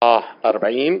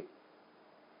40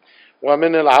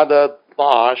 ومن العدد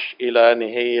 12 إلى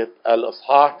نهاية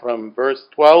الإصحاح, from verse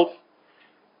 12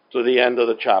 to the end of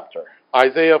the chapter.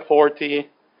 Isaiah 40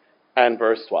 and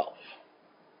verse 12.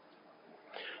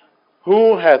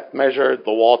 Who hath measured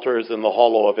the waters in the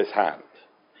hollow of his hand,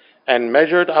 and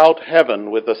measured out heaven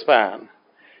with the span,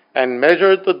 and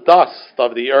measured the dust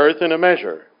of the earth in a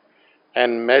measure,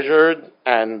 and measured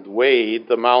and weighed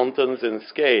the mountains in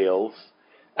scales,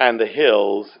 and the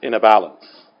hills in a balance?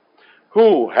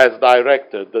 Who has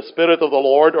directed the Spirit of the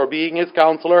Lord, or being his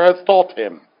counselor has taught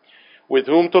him? With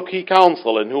whom took he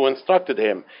counsel, and who instructed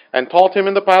him, and taught him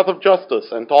in the path of justice,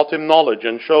 and taught him knowledge,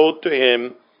 and showed to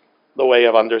him the way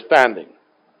of understanding?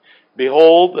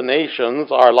 Behold, the nations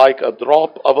are like a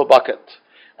drop of a bucket,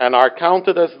 and are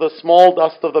counted as the small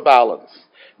dust of the balance.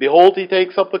 Behold, he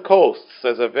takes up the coasts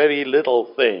as a very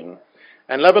little thing.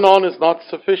 And Lebanon is not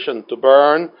sufficient to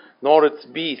burn, nor its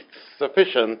beasts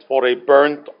sufficient for a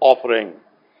burnt offering.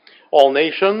 All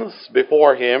nations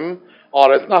before him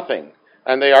are as nothing,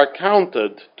 and they are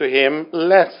counted to him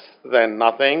less than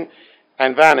nothing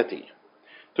and vanity.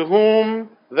 To whom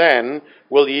then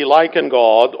will ye liken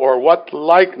God, or what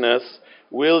likeness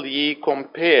will ye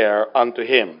compare unto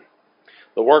him?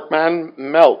 The workman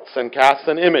melts and casts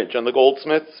an image, and the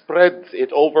goldsmith spreads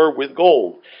it over with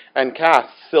gold, and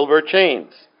casts silver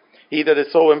chains. He that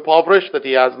is so impoverished that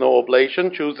he has no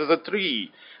oblation chooses a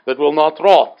tree that will not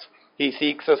rot. He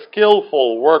seeks a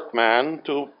skillful workman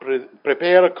to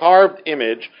prepare a carved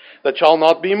image that shall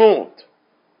not be moved.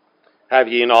 Have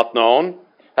ye not known?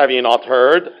 Have ye not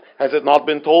heard? Has it not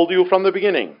been told you from the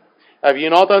beginning? Have ye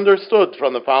not understood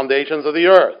from the foundations of the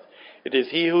earth? It is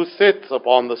he who sits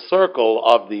upon the circle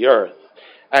of the earth,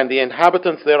 and the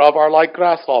inhabitants thereof are like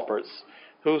grasshoppers,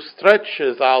 who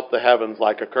stretches out the heavens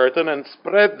like a curtain, and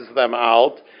spreads them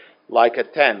out like a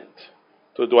tent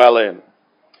to dwell in.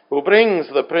 Who brings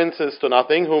the princes to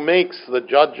nothing, who makes the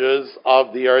judges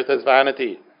of the earth as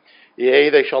vanity. Yea,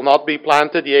 they shall not be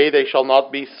planted, yea, they shall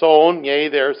not be sown, yea,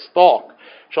 their stalk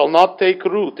shall not take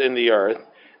root in the earth,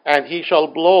 and he shall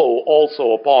blow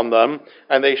also upon them,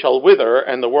 and they shall wither,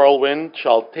 and the whirlwind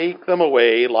shall take them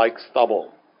away like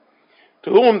stubble. To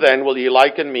whom then will ye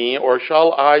liken me, or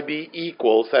shall I be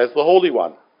equal, says the Holy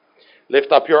One?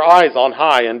 Lift up your eyes on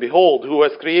high, and behold, who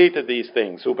has created these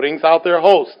things, who brings out their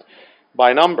host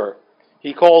by number.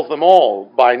 He calls them all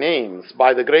by names,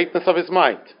 by the greatness of his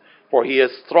might, for he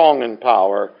is strong in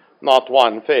power, not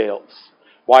one fails.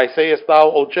 Why sayest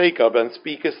thou, O Jacob, and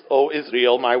speakest, O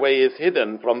Israel, my way is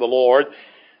hidden from the Lord,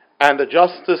 and the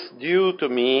justice due to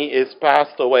me is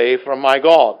passed away from my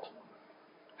God?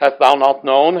 Hast thou not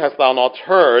known, hast thou not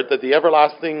heard, that the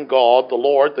everlasting God, the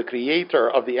Lord, the Creator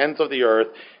of the ends of the earth,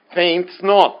 faints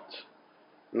not,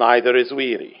 neither is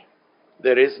weary?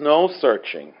 There is no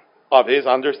searching of his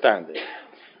understanding.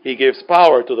 He gives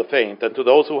power to the faint, and to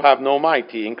those who have no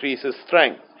might he increases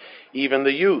strength. Even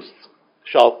the youth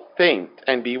shall faint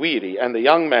and be weary, and the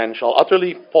young men shall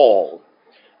utterly fall.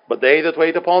 But they that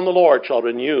wait upon the Lord shall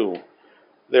renew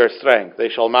their strength. They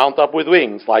shall mount up with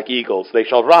wings like eagles. They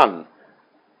shall run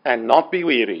and not be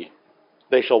weary.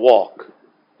 They shall walk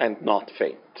and not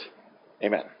faint.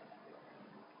 Amen.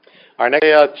 Our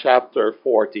next chapter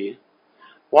 40.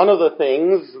 One of the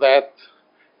things that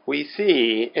we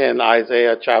see in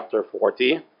Isaiah chapter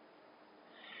 40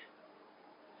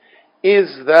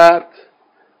 is that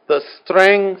the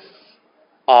strength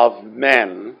of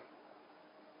men,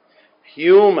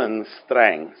 human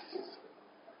strength,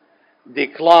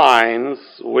 declines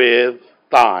with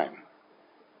time.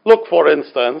 Look, for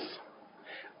instance,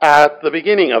 at the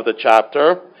beginning of the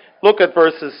chapter. Look at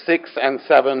verses 6 and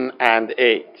 7 and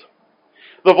 8.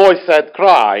 The voice said,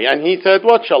 "Cry," and he said,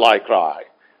 "What shall I cry?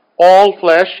 All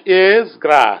flesh is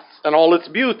grass, and all its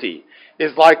beauty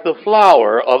is like the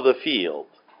flower of the field.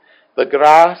 The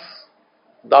grass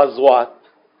does what?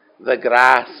 The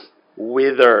grass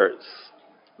withers.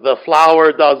 The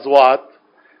flower does what?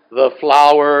 The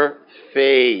flower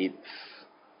fades.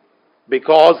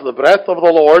 Because the breath of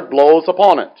the Lord blows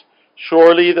upon it.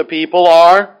 Surely the people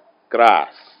are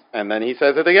grass." And then he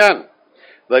says it again.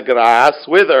 The grass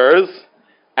withers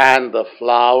and the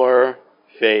flower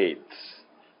fades.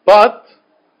 But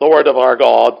the word of our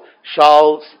God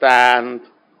shall stand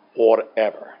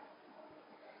forever.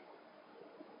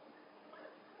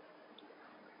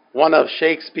 One of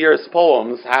Shakespeare's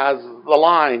poems has the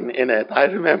line in it. I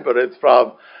remember it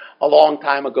from a long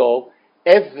time ago.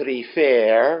 Every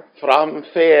fair from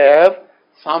fair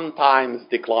sometimes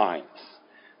declines.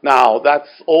 Now, that's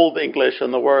Old English,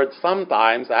 and the word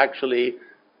sometimes actually,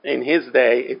 in his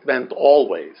day, it meant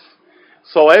always.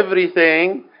 So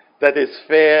everything that is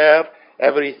fair,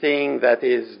 everything that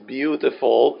is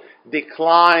beautiful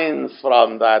declines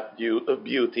from that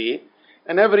beauty,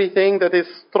 and everything that is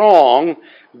strong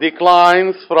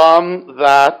declines from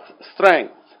that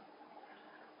strength.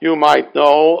 You might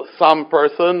know some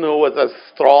person who was as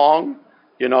strong,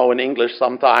 in English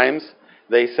sometimes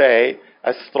they say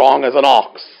as strong as an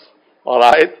ox, all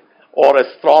right, or as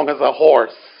strong as a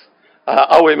horse,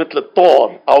 قوي مثل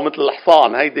الطور أو مثل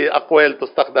الحصان. هيدي أقوال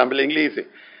تستخدم بالإنجليزي.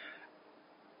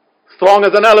 Strong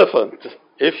as an elephant,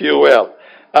 if you will.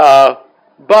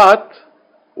 But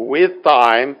with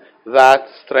time, that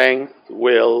strength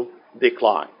will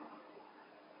decline.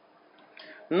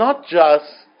 Not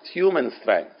just human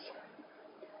strength.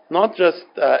 Not just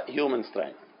human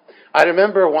strength. I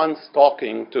remember once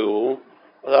talking to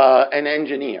an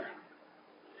engineer.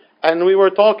 And we were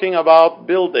talking about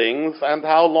buildings and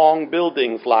how long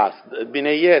buildings last.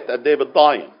 بنايات قد ايه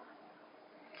بتضاين.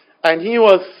 And he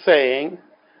was saying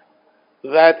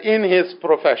that in his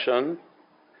profession,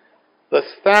 the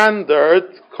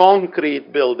standard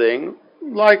concrete building,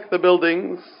 like the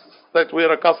buildings that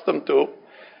we're accustomed to,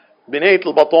 بناية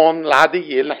البطون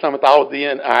العادية اللي احنا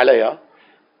متعودين عليها،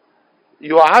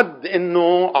 يعد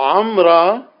انه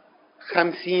عمرها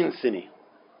 50 سنة.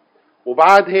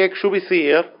 وبعد هيك شو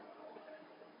بيصير؟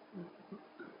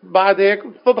 بعد هيك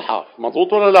بتضعف،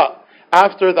 مظبوط ولا لا؟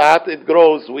 After that it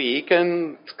grows weak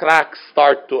and cracks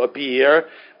start to appear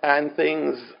and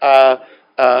things.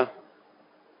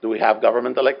 Do we have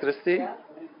government electricity?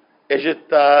 اجت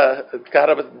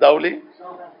كهرباء الدولة؟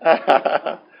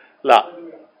 لا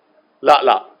لا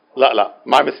لا لا لا.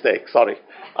 My mistake. Sorry.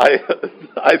 I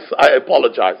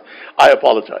apologize.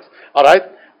 All right.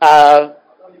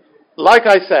 Like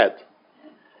I said,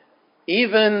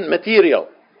 even material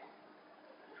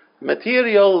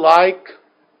like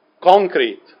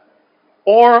concrete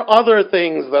or other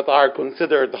things that are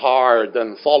considered hard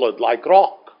and solid like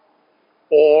rock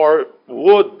or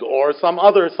wood or some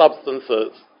other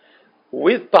substances,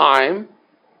 with time,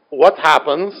 what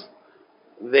happens?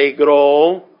 They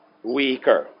grow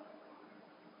weaker.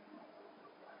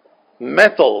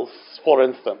 Metals, for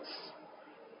instance,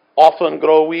 often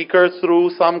grow weaker through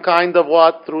some kind of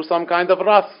what? Through some kind of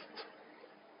rust.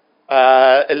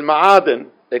 المعادن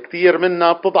كتير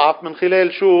منها بتضعف من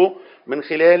خلال شو؟ من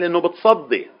خلال انه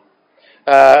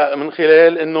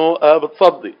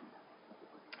بتصدي.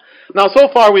 Now, so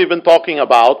far we've been talking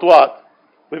about what?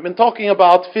 We've been talking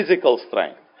about physical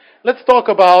strength. Let's talk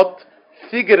about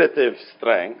figurative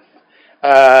strength.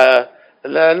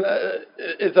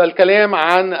 إذا الكلام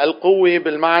عن القوة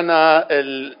بالمعنى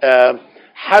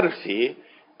الحرفي،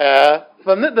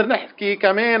 فبنقدر نحكي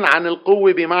كمان عن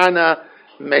القوة بمعنى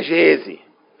مجازي.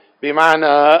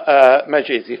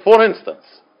 For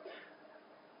instance,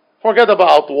 forget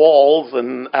about walls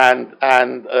and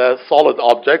solid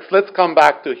objects. Let's come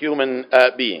back to human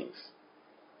beings.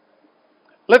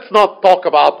 Let's not talk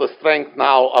about the strength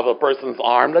now of a person's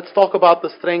arm. Let's talk about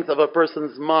the strength of a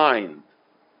person's mind.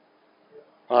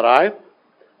 All right?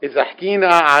 إذا حكينا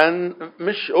عن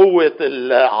مش قوة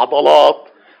العضلات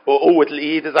وقوة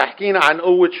الإيد، إذا حكينا عن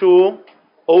قوة شو؟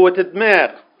 قوة الدماغ.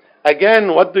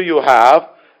 Again, what do you have?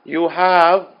 You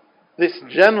have this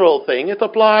general thing. It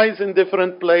applies in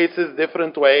different places,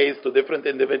 different ways to different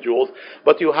individuals,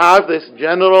 but you have this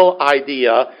general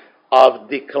idea of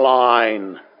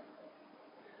decline,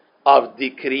 of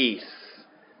decrease.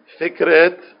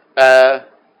 فكرة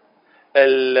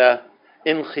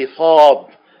الانخفاض،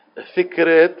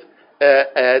 فكرة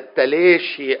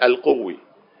تلاشي القوة،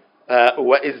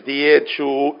 وازدياد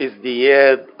شو؟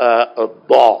 ازدياد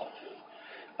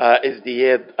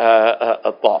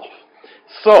الضعف.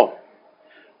 So,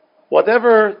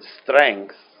 whatever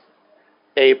strength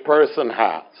a person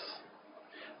has,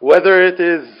 whether it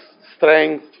is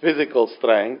strength, physical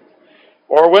strength,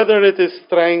 or whether it is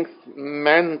strength,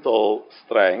 mental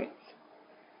strength,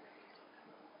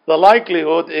 the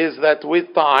likelihood is that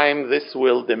with time this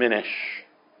will diminish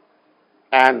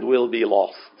and will be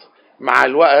lost. مع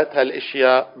الوقت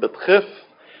هالاشياء بتخف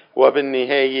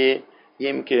وبالنهاية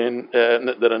يمكن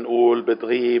نقدر نقول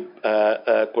بتغيب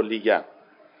كليا.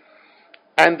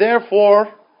 And therefore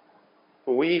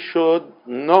we should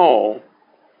know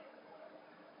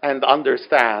and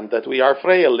understand that we are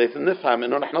frail. لازم نفهم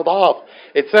إنه نحن ضعاف.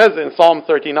 It says in Psalm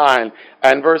 39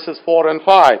 and verses 4 and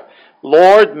 5,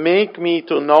 Lord, make me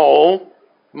to know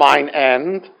mine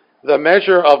end, the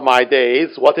measure of my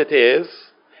days, what it is,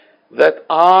 that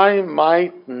I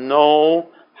might know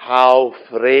how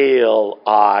frail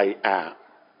I am.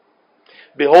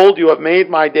 Behold, you have made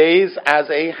my days as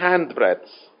a handbreadth,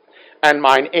 and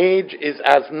mine age is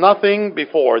as nothing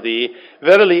before thee.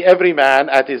 Verily every man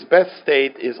at his best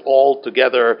state is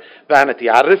altogether vanity.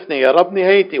 عرفني يا رب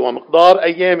نهايتي ومقدار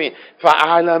أيامي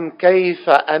فأعلم كيف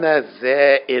أنا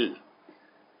زائل.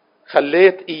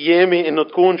 خليت أيامي إنه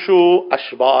تكون شو؟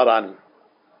 أشبارا،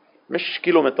 مش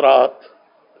كيلومترات.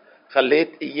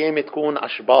 خليت أيامي تكون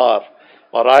أشبار.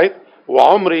 alright.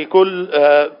 وعمري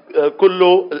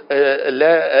كله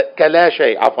كلا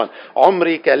شيء، عفوا،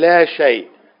 عمري كلا شيء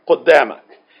قدامك،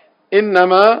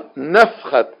 إنما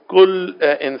نفخة كل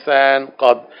إنسان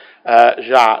قد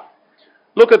جعل.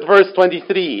 Look at verse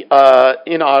 23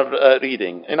 in our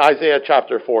reading in Isaiah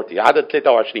chapter 40. عدد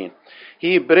 23.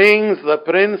 He brings the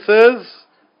princes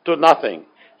to nothing.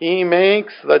 He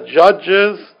makes the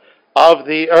judges of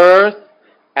the earth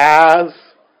as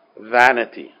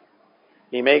vanity.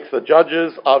 He makes the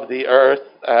judges of the earth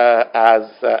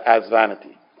as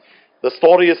vanity. The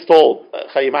story is told.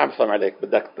 خي ما عم سمع عليك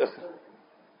بدك.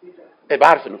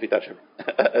 بعرف إنه في ترجمة.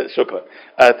 شكرا.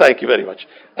 Thank you very much.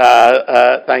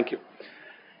 Thank you.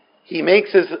 He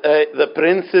makes the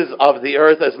princes of the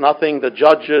earth as nothing, the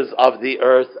judges of the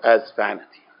earth as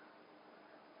vanity.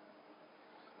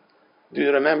 Do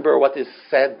you remember what is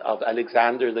said of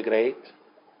Alexander the Great?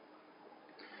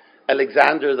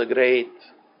 Alexander the Great,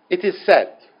 it is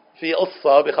said, في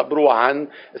قصة بيخبروها عن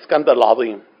اسكندر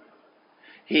العظيم.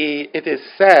 It is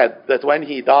said that when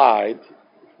he died,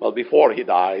 well, before he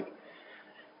died,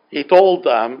 he told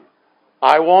them,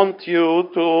 I want you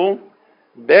to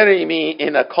bury me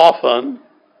in a coffin,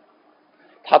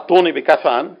 تحطوني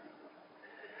بكفن,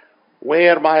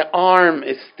 where my arm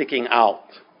is sticking out.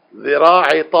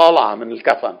 ذراعي طالعة من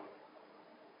الكفن.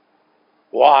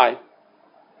 Why?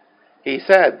 He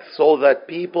said, so that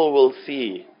people will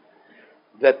see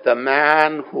that the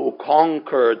man who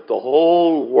conquered the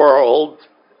whole world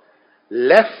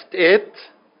left it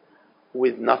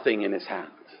with nothing in his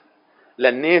hand.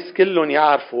 للناس كلهم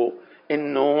يعرفوا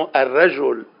إنه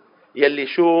الرجل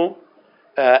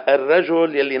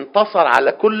يلي انتصر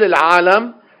على كل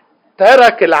العالم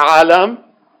ترك العالم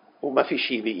وما في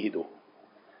شيء بإيده،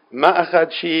 ما أخذ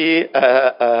شيء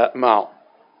معه.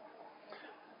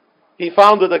 He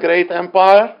founded a great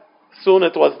empire. Soon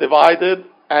it was divided,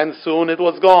 and soon it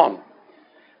was gone.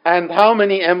 And how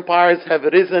many empires have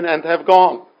risen and have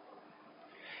gone?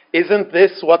 Isn't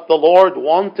this what the Lord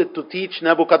wanted to teach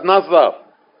Nebuchadnezzar,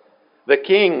 the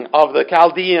king of the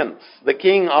Chaldeans, the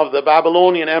king of the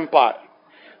Babylonian Empire?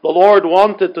 The Lord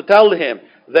wanted to tell him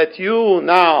that you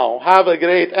now have a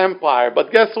great empire,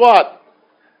 but guess what?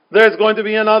 There's going to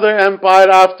be another empire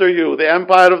after you, the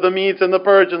empire of the Medes and the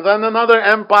Persians, and another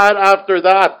empire after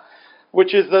that,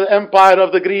 which is the empire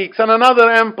of the Greeks, and another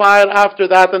empire after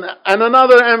that, and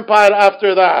another empire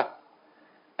after that.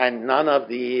 And none of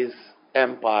these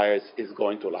empires is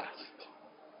going to last.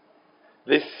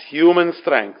 This human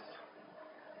strength,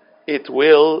 it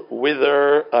will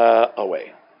wither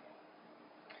away.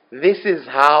 This is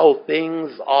how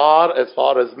things are as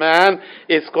far as man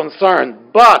is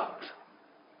concerned. But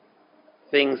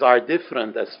things are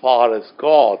different as far as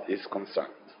God is concerned.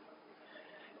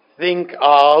 Think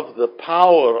of the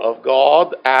power of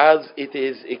God as it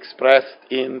is expressed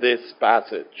in this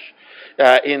passage.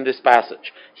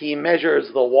 He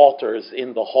measures the waters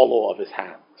in the hollow of his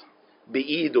hand.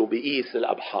 بإيده بقيس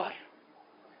الأبحار.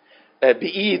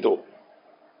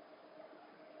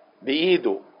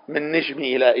 بإيده من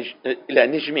نجمي إلى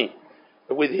نجمي.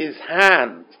 With his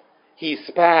hand, he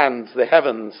spans the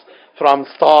heavens from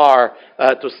star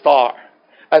to star.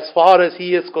 As far as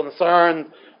he is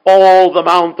concerned, all the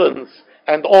mountains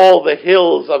and all the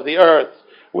hills of the earth,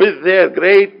 with their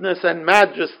greatness and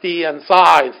majesty and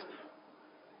size,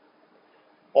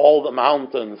 all the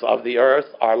mountains of the earth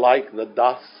are like the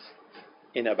dust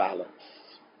in a balance.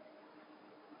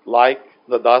 Like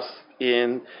the dust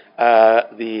in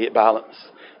the balance.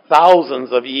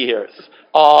 Thousands of years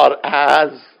are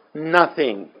as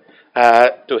nothing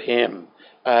to him.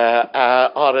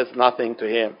 Are as nothing to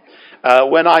him.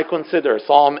 When I consider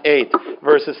Psalm 8,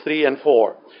 verses 3 and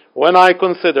 4, when I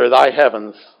consider thy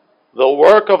heavens, the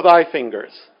work of thy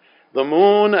fingers, the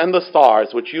moon and the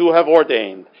stars which you have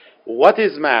ordained, what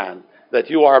is man that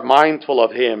you are mindful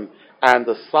of him, and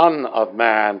the son of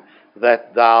man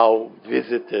that thou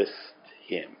visitest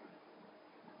him?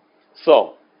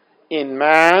 So, in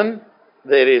man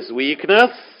there is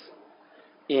weakness,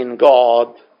 in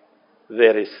God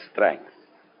there is strength.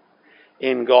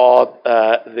 In God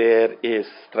there is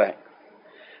strength.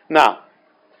 Now,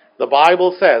 the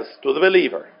Bible says to the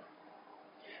believer,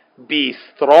 be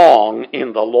strong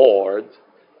in the Lord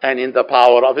and in the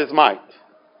power of his might.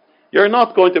 You're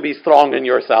not going to be strong in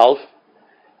yourself.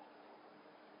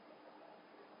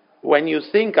 when you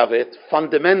think of it,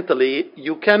 fundamentally,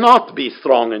 you cannot be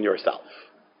strong in yourself.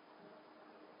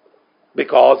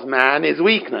 Because man is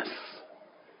weakness,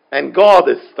 and God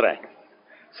is strength.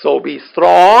 So be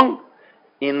strong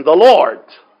in the Lord.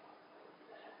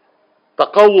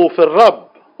 تقووا في الرب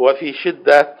وفي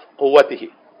شدة قوته.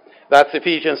 That's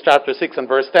Ephesians chapter 6 and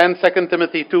verse 10. 2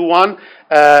 Timothy 2:1.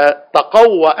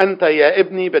 تقوى أنت يا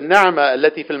ابني بالنعمة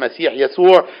التي في المسيح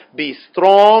يسوع. Be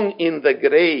strong in the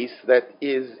grace that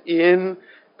is in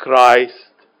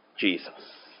Christ Jesus.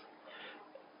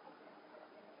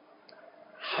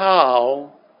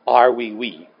 How are we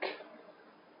weak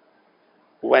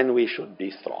when we should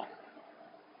be strong?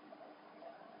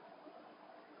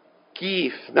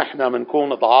 كيف نحن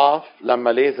منكون ضعاف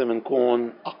لما لازم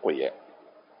نكون أقوياء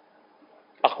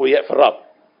في الرب.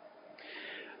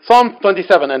 Psalm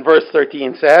 27 and verse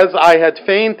 13 says, I had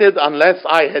fainted unless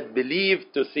I had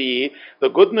believed to see the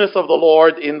goodness of the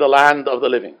Lord in the land of the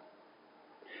living.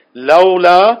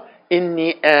 لولا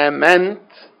إني آمنت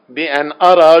بأن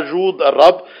أرى جود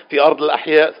الرب في أرض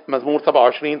الأحياء. مزمور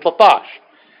 27:13.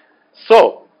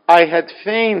 So, I had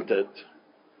fainted.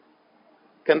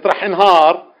 كنت رح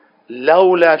انهار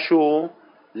لولا شو؟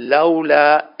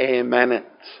 لولا آمنت.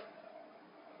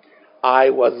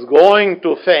 I was going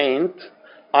to faint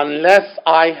unless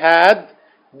I had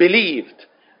believed.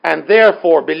 And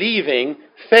therefore, believing,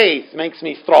 faith makes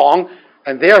me strong,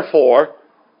 and therefore,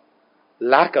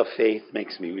 lack of faith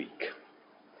makes me weak.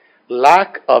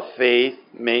 Lack of faith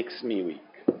makes me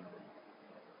weak.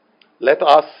 Let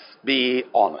us be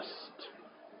honest.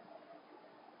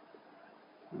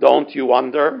 Don't you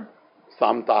wonder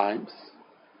sometimes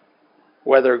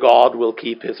whether God will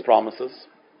keep his promises?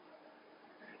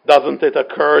 Doesn't it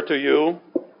occur to you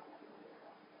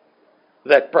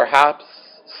that perhaps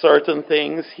certain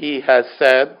things he has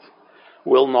said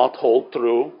will not hold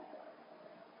true?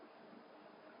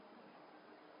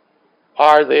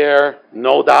 Are there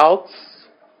no doubts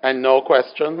and no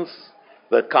questions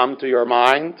that come to your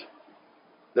mind?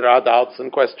 There are doubts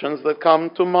and questions that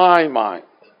come to my mind.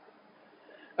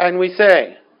 And we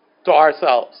say to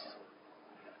ourselves,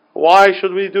 why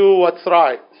should we do what's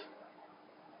right?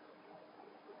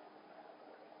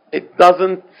 It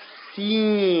doesn't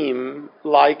seem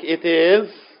like it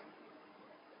is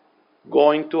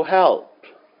going to help.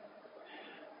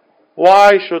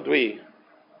 Why should we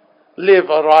live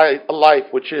a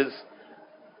life which is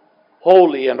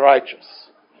holy and righteous?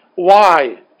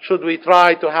 Why should we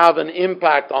try to have an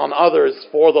impact on others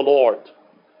for the Lord,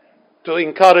 to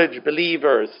encourage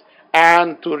believers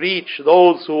and to reach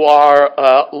those who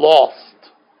are lost?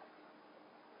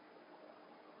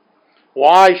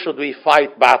 Why should we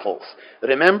fight battles?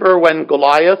 Remember when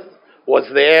Goliath was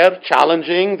there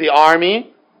challenging the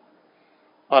army?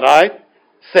 All right?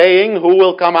 Saying, who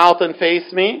will come out and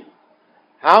face me?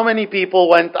 How many people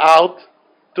went out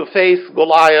to face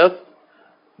Goliath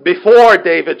before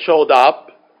David showed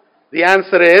up? The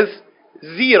answer is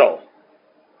 0.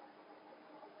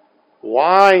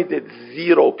 Why did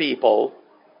 0 people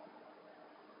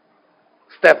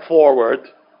step forward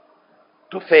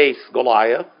to face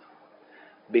Goliath?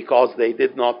 Because they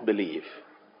did not believe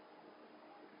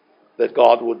that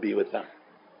God would be with them.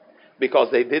 Because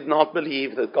they did not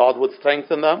believe that God would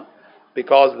strengthen them.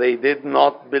 Because they did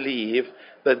not believe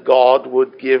that God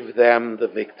would give them the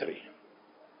victory.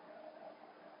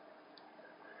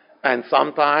 And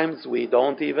sometimes we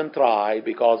don't even try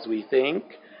because we think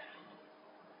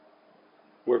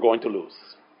we're going to lose.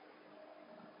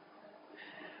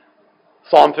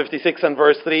 Psalm 56 and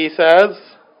verse 3 says,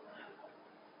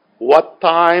 what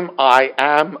time I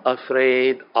am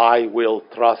afraid, I will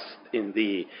trust in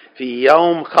thee. في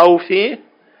يوم خوفي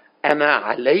أنا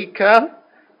عليك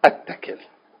أتكل.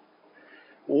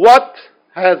 What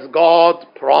has God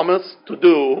promised to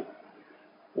do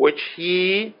which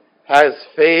he has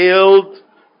failed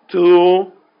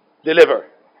to deliver?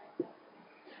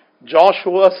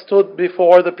 Joshua stood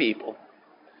before the people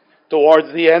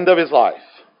towards the end of his life.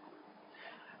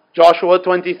 Joshua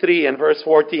 23 and verse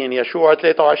 14. Yeshua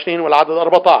 23 والعدد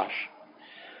 14.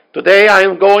 Today I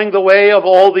am going the way of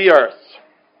all the earth.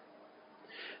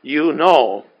 You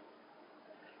know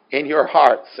in your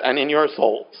hearts and in your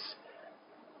souls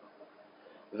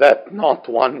that not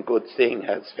one good thing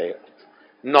has failed.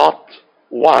 Not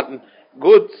one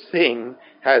good thing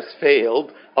has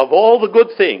failed of all the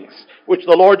good things which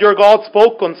the Lord your God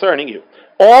spoke concerning you.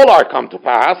 All are come to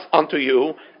pass unto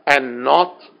you, and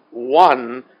not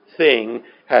one thing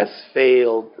has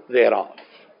failed thereof.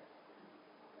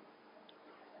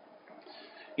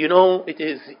 You know, it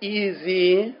is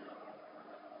easy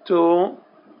to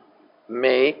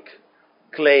make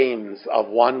claims of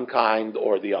one kind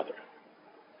or the other.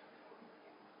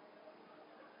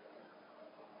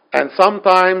 And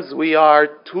sometimes we are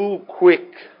too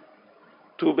quick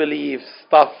to believe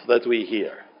stuff that we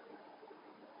hear.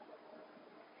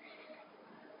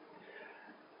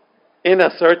 In a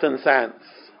certain sense,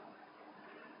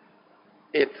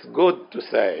 it's good to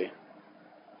say,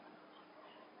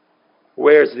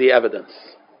 where's the evidence?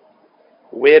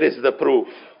 Where is the proof?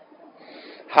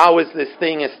 How is this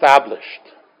thing established?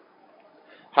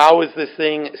 How is this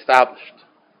thing established?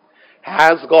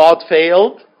 Has God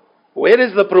failed? Where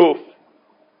is the proof?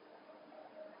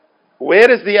 Where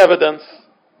is the evidence?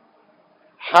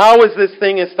 How is this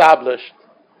thing established?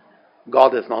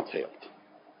 God has not failed.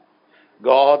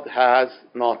 God has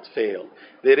not failed.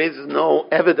 There is no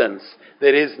evidence.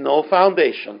 There is no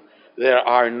foundation. There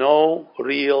are no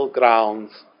real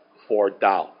grounds for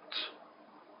doubt.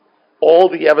 All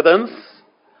the evidence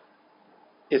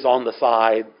is on the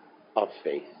side of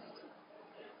faith.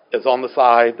 Is on the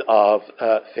side of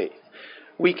faith.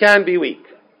 We can be weak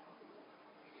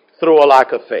through a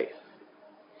lack of faith.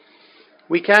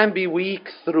 We can be weak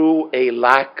through a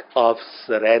lack of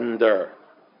surrender.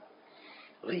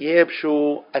 غياب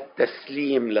شو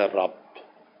التسليم للرب.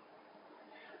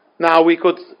 Now we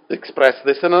could express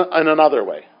this in another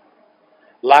way.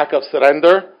 Lack of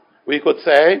surrender, we could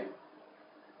say,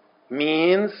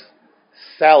 means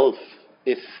self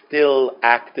is still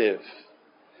active.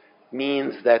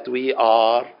 Means that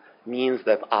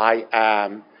I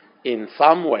am in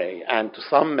some way and to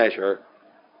some measure,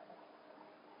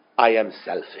 I am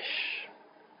selfish.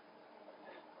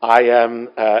 I am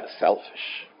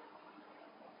selfish.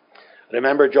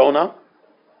 Remember Jonah?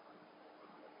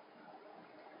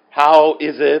 How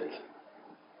is it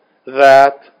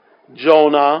that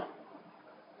Jonah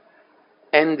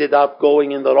ended up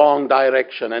going in the wrong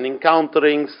direction and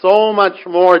encountering so much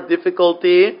more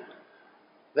difficulty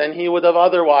than he would have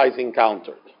otherwise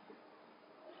encountered?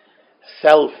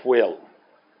 Self-will.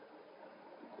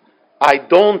 I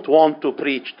don't want to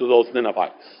preach to those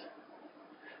Ninevites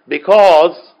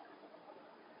because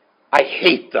I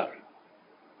hate them.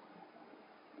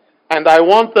 And I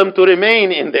want them to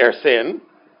remain in their sin.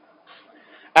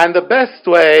 And the best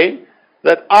way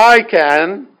that I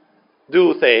can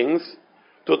do things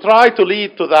to try to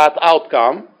lead to that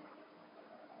outcome,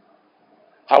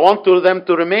 I want them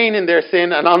to remain in their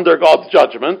sin and under God's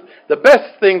judgment. The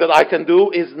best thing that I can do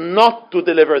is not to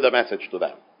deliver the message to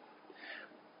them.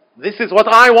 This is what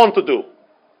I want to do.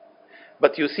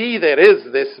 But you see, there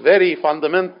is this very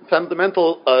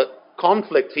fundamental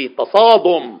conflict في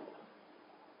تصادم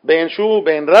بين شو؟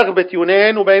 بين رغبة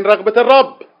يونان وبين رغبة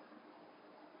الرب.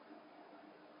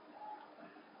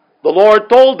 The Lord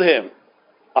told him,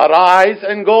 arise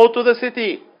and go to the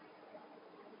city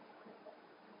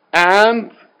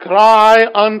and cry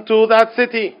unto that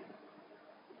city.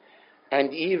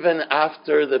 And even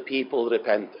after the people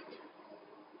repented.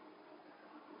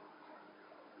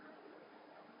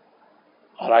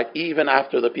 Alright, even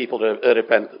after the people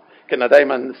repented. كنا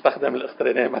دايما نستخدم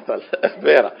الاسترينية مثل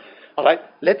فيرا. Alright,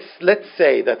 let's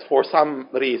say that for some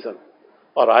reason,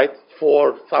 alright,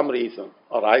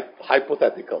 alright,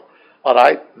 hypothetical,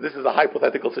 alright, this is a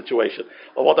hypothetical situation.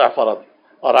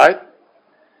 Alright,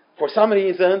 for some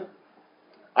reason,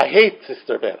 I hate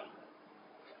Sister Vera.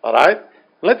 Alright,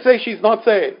 let's say she's not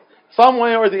saved. Some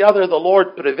way or the other, the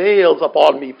Lord prevails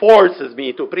upon me, forces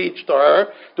me to preach to her,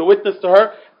 to witness to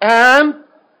her, and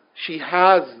she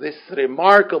has this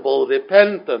remarkable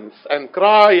repentance and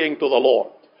crying to the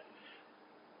Lord.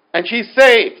 And she's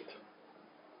saved.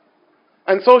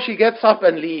 And so she gets up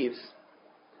and leaves.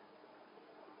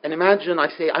 And imagine I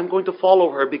say, I'm going to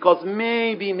follow her because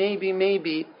maybe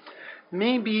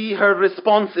her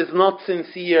response is not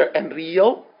sincere and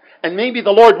real. And maybe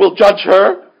the Lord will judge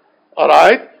her,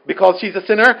 alright, because she's a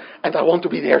sinner, and I want to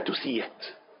be there to see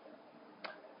it.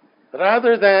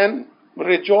 Rather than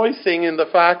rejoicing in the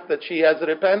fact that she has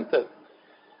repented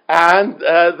and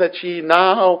that she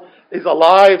now is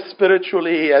alive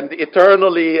spiritually and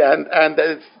eternally and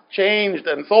is changed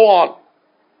and so on.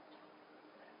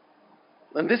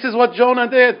 And this is what Jonah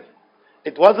did.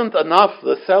 It wasn't enough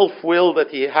the self-will that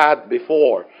he had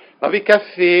before. ما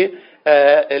بيكفي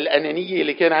الأنانية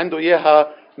اللي كان عنده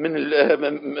إياها من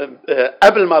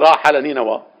قبل ما راح على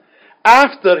نينوى.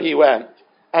 After he went,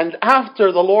 and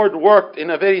after the Lord worked in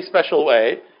a very special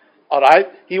way, alright,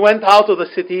 he went out of the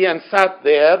city and sat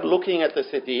there looking at the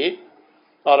city,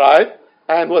 alright,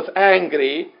 and was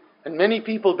angry. And many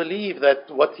people believe that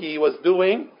what he was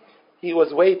doing, he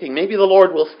was waiting. Maybe the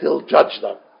Lord will still judge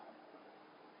them.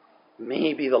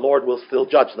 Maybe the Lord will still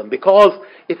judge them. Because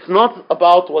it's not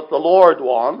about what the Lord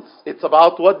wants, it's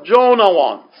about what Jonah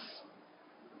wants.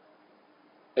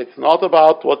 It's not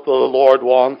about what the Lord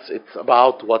wants. It's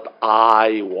about what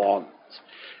I want.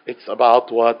 It's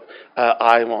about what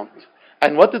I want.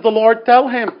 And what did the Lord tell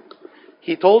him?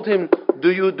 He told him,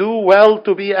 do you do well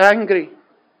to be angry?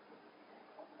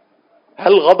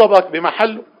 هل غضبك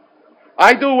بمحله?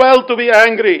 I do well to be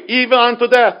angry, even unto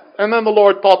death. And then the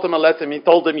Lord taught him a lesson. He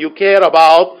told him, you care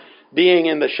about being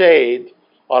in the shade,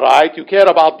 all right? You care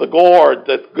about the gourd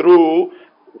that grew.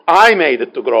 I made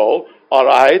it to grow, all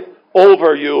right,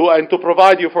 over you and to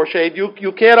provide you for shade.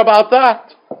 You care about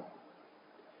that.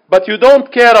 But you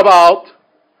don't care about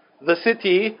the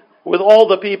city with all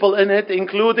the people in it,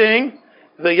 including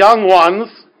the young ones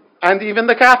and even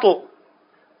the cattle.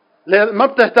 ما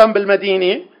بتهتم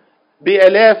بالمدينة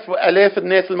بآلاف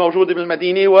الناس الموجودة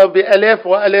بالمدينة وبآلاف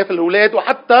وآلاف الأولاد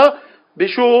وحتى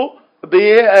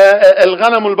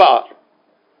بالغنم والبقر.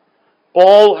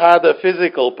 Paul had a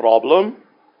physical problem,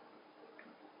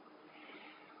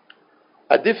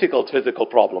 a difficult physical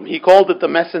problem. He called it the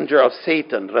messenger of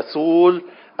Satan, Rasul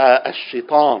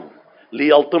الشيطان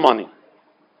ليلطمني.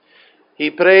 He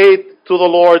prayed to the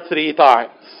Lord 3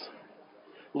 times.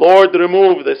 Lord,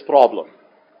 remove this problem.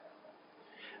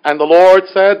 And the Lord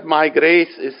said, my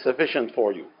grace is sufficient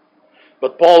for you.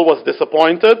 But Paul was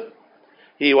disappointed.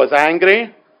 He was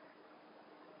angry.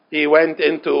 He went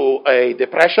into a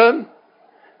depression.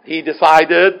 He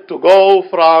decided to go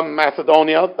from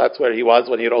Macedonia. That's where he was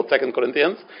when he wrote 2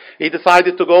 Corinthians. He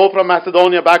decided to go from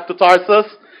Macedonia back to Tarsus.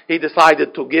 He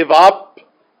decided to give up,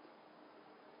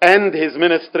 end his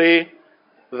ministry.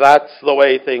 That's the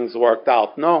way things worked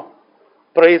out. No.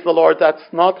 Praise the Lord, that's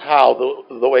not how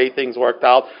the way things worked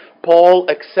out. Paul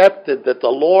accepted that the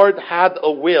Lord had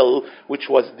a will which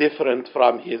was different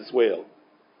from his will,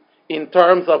 in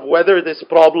terms of whether this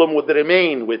problem would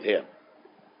remain with him.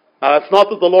 Now, it's not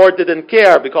that the Lord didn't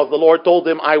care, because the Lord told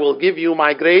him, I will give you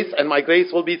my grace, and my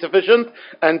grace will be sufficient.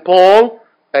 And Paul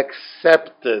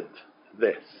accepted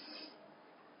this.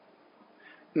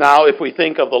 Now, if we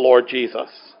think of the Lord Jesus,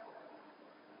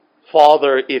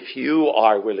 Father, if you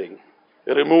are willing,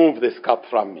 remove this cup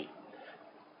from me.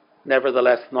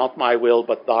 Nevertheless, not my will,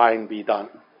 but thine be done.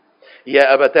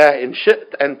 يا أبتاه إن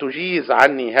شئت أن تجيز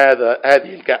عني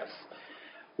هذه الكأس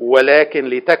ولكن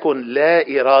لتكن لا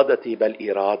إرادتي بل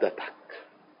إرادتك.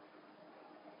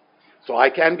 So I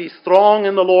can be strong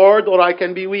in the Lord or I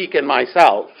can be weak in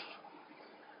myself.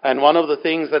 And one of the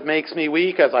things that makes me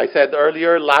weak, as I said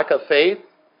earlier, lack of faith.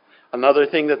 Another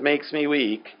thing that makes me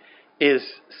weak is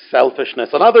selfishness.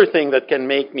 Another thing that can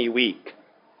make me weak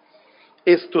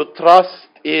is to trust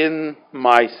in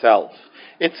myself.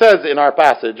 It says in our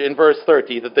passage, in verse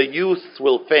 30, that the youths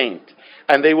will faint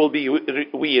and they will be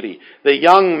weary. The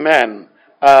young men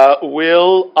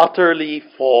will utterly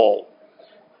fall.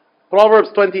 Proverbs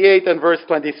 28 and verse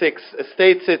 26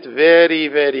 states it very,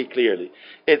 very clearly.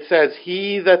 It says,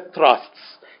 he that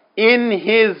trusts in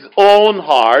his own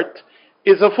heart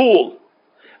is a fool.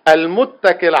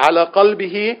 المتكل على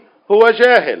قلبه هو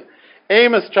جاهل.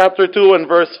 Amos chapter 2 and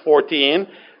verse 14.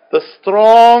 The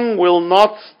strong will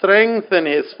not strengthen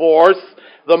his force.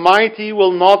 The mighty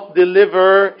will not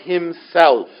deliver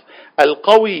himself.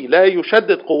 القوي لا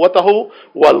يشدد قوته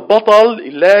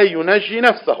والبطل لا ينجي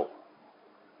نفسه.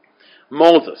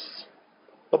 Moses,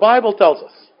 the Bible tells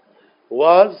us,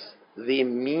 was the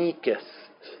meekest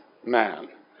man.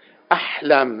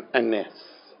 أحلم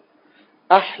الناس.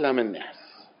 أحلم الناس.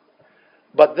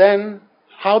 But then,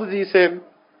 how did he sin?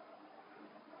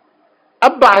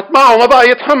 أبعت معه ما بقى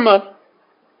يتحمل.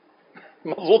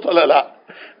 مظبوط ولا لا?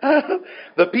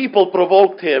 The people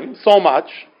provoked him so much,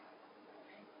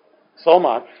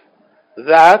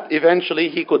 that eventually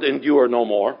he could endure no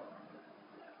more.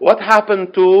 What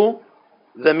happened to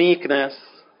the meekness?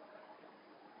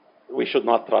 We should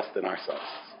not trust in ourselves.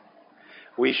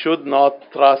 We should not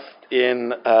trust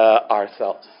in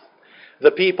ourselves.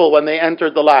 The people, when they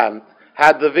entered the land,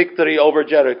 had the victory over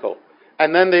Jericho.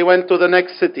 And then they went to the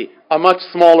next city, a much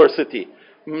smaller city,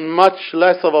 much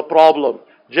less of a problem.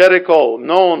 Jericho,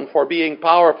 known for being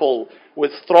powerful,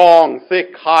 with strong,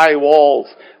 thick, high walls.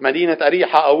 مدينة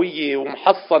أريحة قوية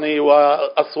ومحصنة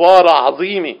وأسوار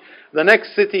عظيمة. The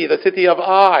next city, the city of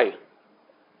Ai,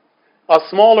 a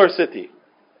smaller city.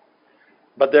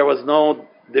 But there was no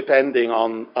depending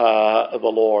on the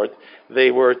Lord. They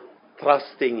were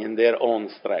trusting in their own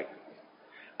strength.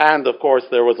 And of course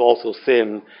there was also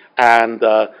sin, and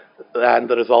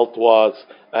the result was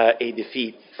a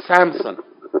defeat. Samson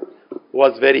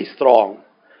was very strong,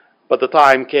 but the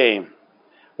time came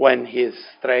when his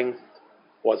strength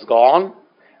was gone,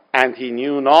 and he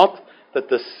knew not that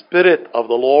the Spirit of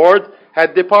the Lord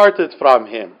had departed from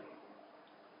him.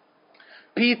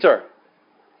 Peter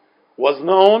was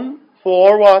known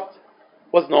for what?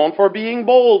 Was known for being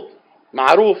bold.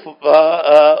 معروف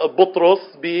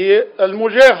بطرس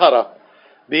بالمجاهرة.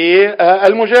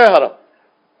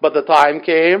 But the time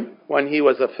came when he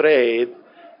was afraid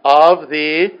of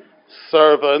the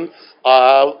servants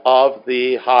of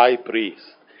the high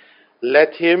priest.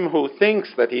 Let him who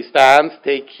thinks that he stands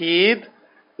take heed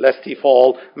lest he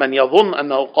fall. من يظن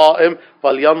أنه قائم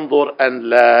فلينظر أن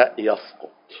لا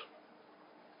يسقط.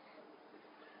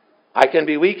 I can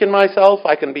be weak in myself,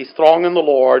 I can be strong in the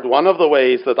Lord. One of the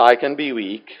ways that I can be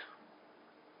weak,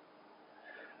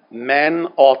 men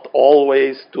ought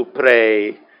always to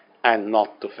pray and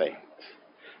not to faint.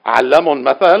 علموا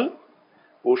المثل.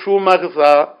 وشو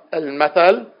مغزى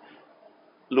المثل؟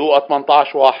 لوقا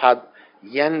 18:1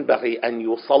 ينبغي أن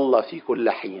يصلى في كل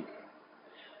حين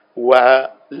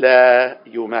ولا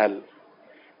يمل.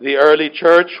 The early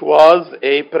church was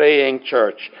a praying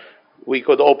church. We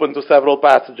could open to several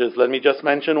passages. Let me just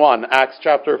mention one. Acts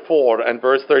chapter 4 and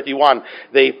verse 31.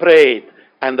 They prayed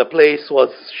and the place was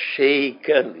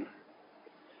shaken.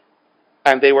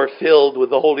 And they were filled with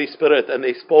the Holy Spirit and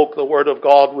they spoke the word of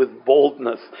God with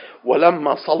boldness.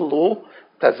 وَلَمَّا صَلُّوا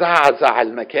تَزَعْزَعَ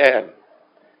الْمَكَانِ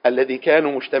الذي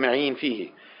كانوا مجتمعين فيه.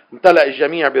 امتلأ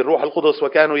الجميع بالروح القدس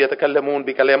وكانوا يتكلمون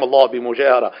بكلام الله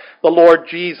بمجاهرة. The Lord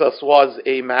Jesus was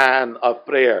a man of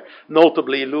prayer.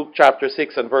 Notably, Luke chapter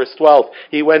 6 and verse 12.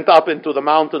 He went up into the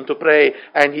mountain to pray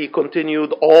and he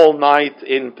continued all night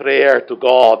in prayer to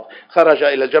God. خرج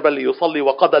إلى الجبل ليصلي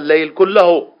وقضى الليل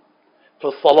كله في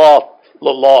الصلاة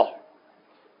لله.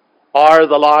 Are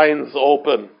the lines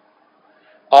open?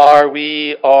 Are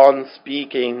we on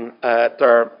speaking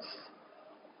terms?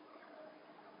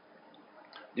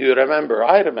 Do you remember?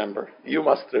 I remember. You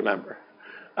must remember.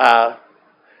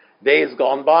 Days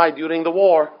gone by during the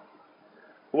war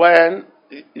when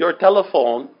your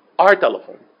telephone, our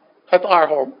telephone, at our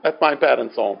home, at my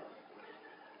parents' home,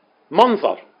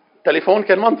 منظر. Telephone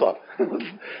كان منظر.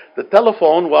 The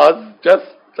telephone was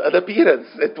just an appearance.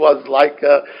 It was like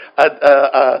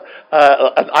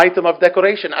an item of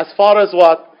decoration. As far as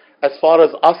what? As far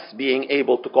as us being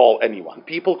able to call anyone.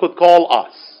 People could call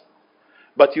us.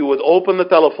 But you would open the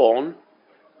telephone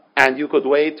and you could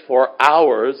wait for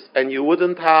hours and you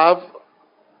wouldn't have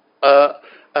the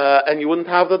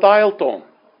dial tone.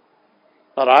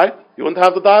 All right? You wouldn't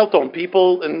have the dial tone.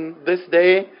 People in this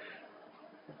day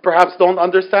perhaps don't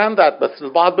understand that. But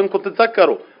البعض منكم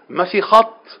تتذكروا ما في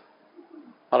خط.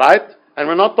 All right? And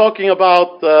we're not talking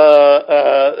about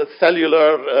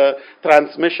cellular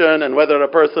transmission and whether a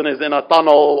person is in a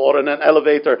tunnel or in an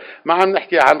elevator. ما عم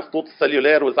نحكي عن خطوط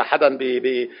السلولار وإذا حدا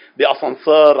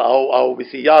بأسانسير أو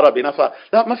بسيارة بنفق.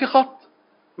 لا ما في خط.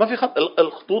 ما في خط.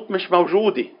 الخطوط مش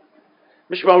موجودة.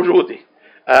 مش موجودة.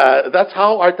 That's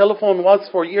how our telephone was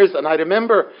for years. And I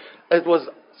remember it was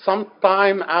some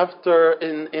time after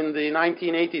in the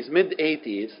 1980s,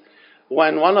 mid-80s,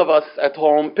 when one of us at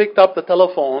home picked up the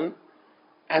telephone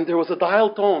and there was a dial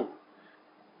tone.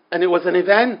 And it was an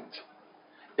event.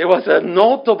 It was a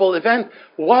notable event.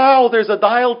 Wow, there's a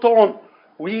dial tone.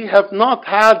 We have not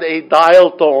had a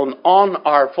dial tone on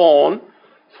our phone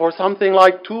for something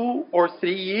like 2 or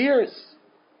 3 years.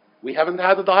 We haven't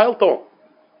had a dial tone.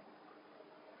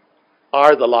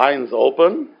 Are the lines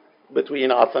open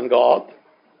between us and God?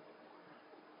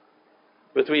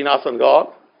 Between us and God?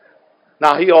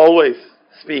 Now, He always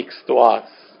speaks to us.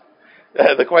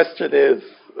 The question is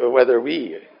whether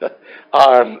we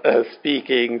are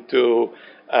speaking to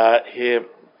Him.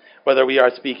 Whether we are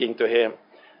speaking to Him.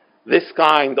 This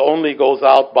kind only goes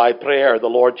out by prayer, the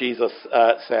Lord Jesus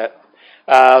said.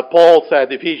 Paul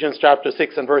said, Ephesians chapter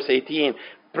 6 and verse 18,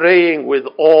 praying with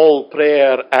all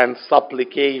prayer and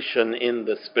supplication in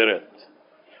the Spirit.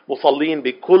 مصلين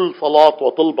بكل صلاة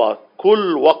وطلبة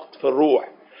كل وقت في الروح.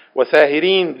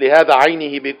 وساهرين لهذا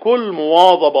عينه بكل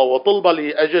مواظبة وطلبة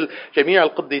لأجل جميع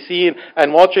القديسين,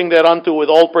 and watching thereunto with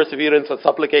all perseverance and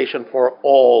supplication for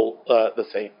all the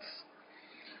saints.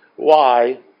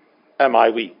 Why am I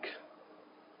weak?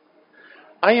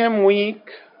 I am weak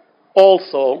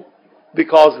also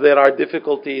because there are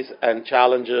difficulties and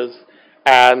challenges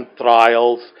and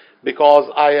trials, because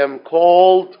I am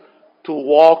called to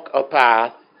walk a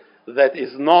path that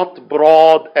is not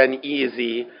broad and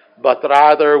easy, but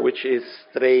rather which is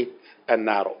straight and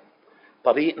narrow.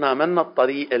 طريقنا من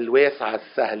الطريق الواسع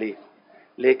السهل,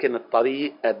 لكن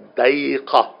الطريق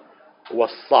الضيقة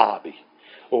والصعبة.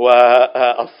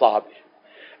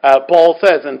 Paul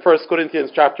says in 1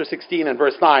 Corinthians chapter 16 and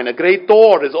verse 9, a great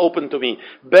door is open to me.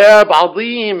 باب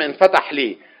عظيم انفتح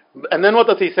لي. And then what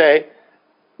does he say?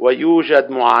 ويوجد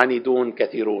معاندون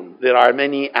كثيرون. There are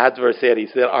many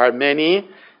adversaries. There are many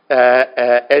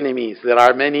enemies. There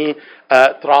are many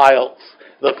trials.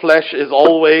 The flesh is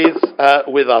always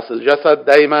with us. الجسد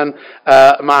دايما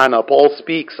معنا. Paul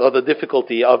speaks of the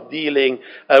difficulty of dealing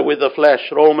with the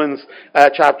flesh. Romans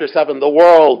chapter 7, the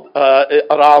world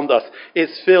around us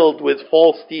is filled with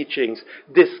false teachings,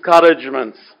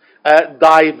 discouragements,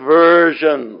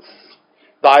 diversions.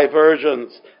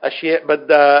 أشياء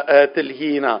بدها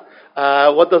تلهينا.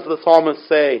 What does the psalmist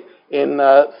say in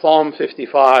Psalm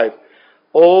 55?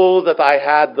 Oh, that I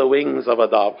had the wings of a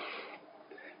dove,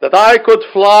 that I could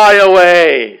fly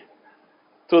away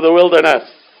to the wilderness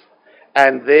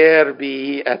and there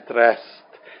be at rest.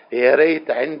 يا ريت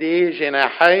عندي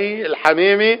جناحي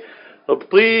الحمامة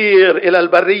بطير إلى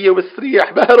البرية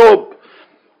وبستريح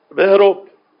بهرب.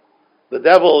 The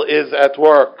devil is at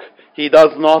work. He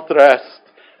does not rest.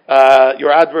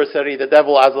 Your adversary, the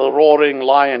devil, as a roaring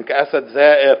lion, كأسد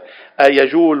زائر,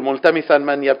 يجول ملتمسا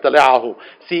من يبتلعه,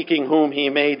 seeking whom he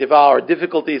may devour.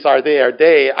 Difficulties are there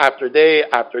day after day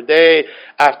after day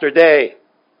after day.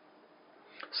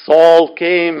 Saul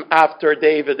came after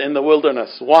David in the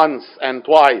wilderness once and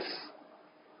twice.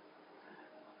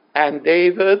 And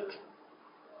David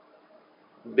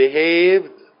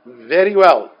behaved very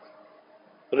well,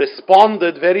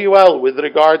 responded very well with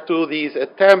regard to these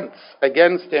attempts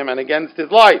against him and against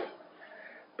his life.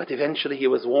 But eventually he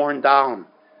was worn down.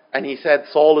 And he said,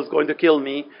 Saul is going to kill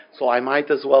me, so I might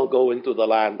as well go into the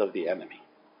land of the enemy.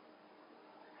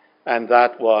 And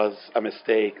that was a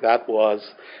mistake. That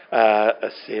was a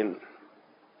sin.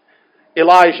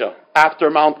 Elijah, after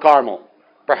Mount Carmel,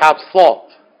 perhaps thought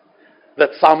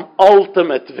that some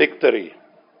ultimate victory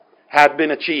had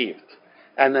been achieved.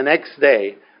 And the next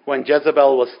day, when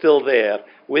Jezebel was still there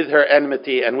with her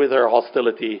enmity and with her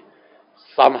hostility,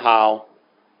 somehow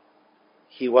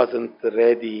he wasn't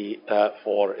ready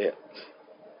for it.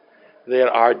 There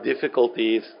are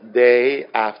difficulties day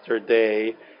after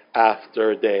day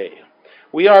after day.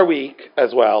 We are weak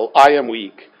as well. I am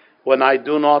weak when I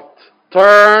do not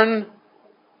turn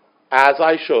as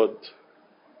I should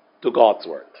to God's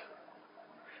word.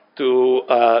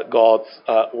 God's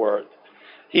word.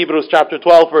 Hebrews chapter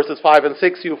 12, verses 5 and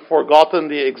 6, you've forgotten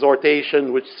the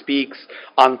exhortation which speaks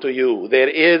unto you. There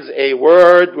is a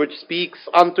word which speaks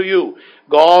unto you.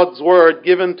 God's word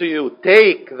given to you.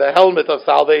 Take the helmet of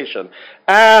salvation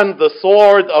and the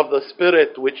sword of the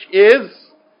Spirit, which is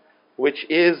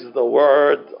the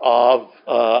word of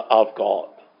God.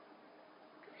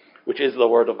 Which is the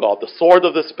word of God. The sword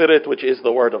of the Spirit, which is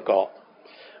the word of God.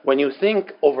 When you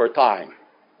think over time,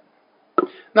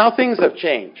 now things have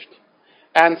changed.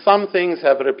 And some things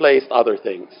have replaced other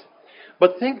things.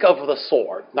 But think of the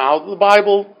sword. Now, the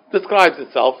Bible describes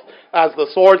itself as the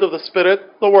sword of the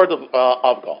Spirit, the word of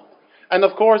God. And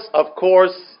of course,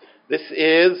 this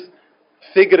is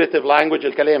figurative language,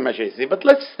 الكلام مجازي. But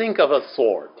let's think of a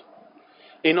sword.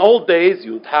 In old days,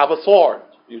 you'd have a sword.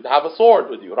 You'd have a sword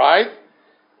with you, right?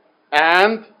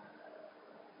 And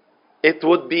it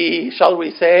would be, shall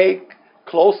we say,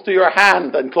 close to your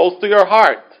hand and close to your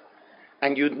heart.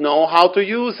 And you'd know how to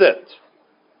use it.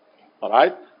 All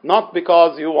right? Not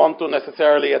because you want to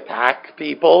necessarily attack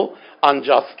people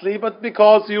unjustly, but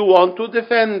because you want to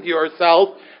defend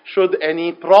yourself should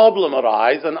any problem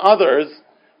arise and others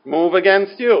move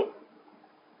against you.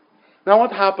 Now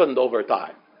what happened over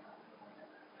time?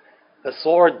 The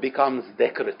sword becomes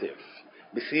decorative.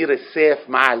 بصير السيف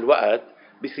مع الوقت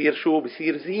بصير شو؟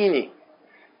 بصير زينة.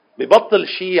 ببطل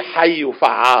شيء حي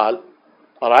وفعال.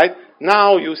 All right?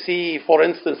 Now you see, for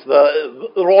instance,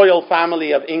 the royal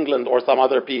family of England or some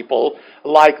other people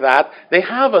like that. They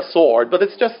have a sword, but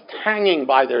it's just hanging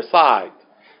by their side.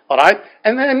 All right?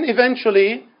 And then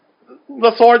eventually,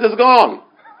 the sword is gone.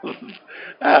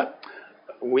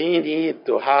 We need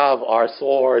to have our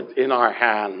sword in our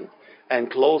hand and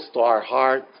close to our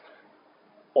heart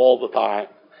all the time.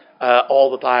 All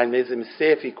the time. لازم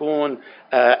السيف يكون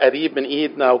قريب من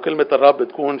ايدنا وكلمة الرب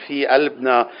تكون في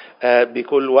قلبنا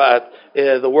بكل وقت.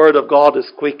 The word of God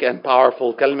is quick and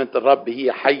powerful. كلمة الرب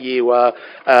هي حية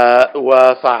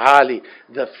وفعالة.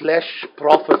 The flesh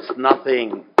profits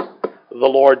nothing. The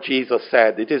Lord Jesus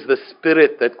said, it is the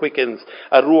Spirit that quickens.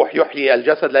 الروح يحيي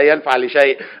الجسد لا ينفع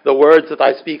لشيء. The words that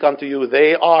I speak unto you,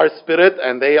 they are spirit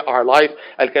and they are life.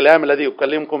 الكلام الذي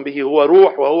أكلمكم به هو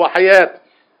روح وهو حياة.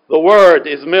 The word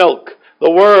is milk.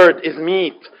 The word is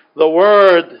meat. The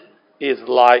word is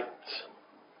light.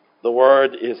 The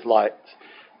word is light.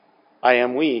 I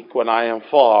am weak when I am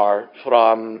far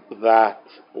from that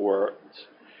word.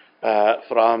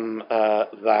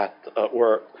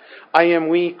 Word. I am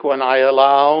weak when I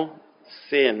allow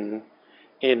sin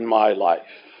in my life.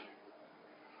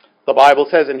 The Bible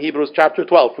says in Hebrews chapter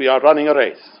 12, we are running a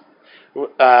race.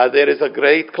 There is a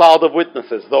great cloud of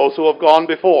witnesses, those who have gone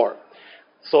before.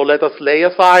 So let us lay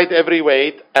aside every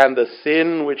weight and the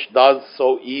sin which does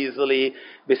so easily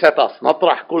beset us.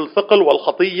 نطرح كل ثقل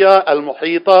والخطية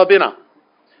المحيطة بنا.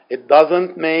 It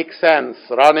doesn't make sense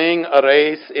running a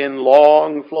race in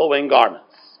long flowing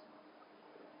garments.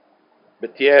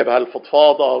 بتياب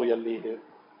هالفضفاضة ويلي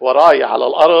وراي على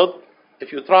الأرض.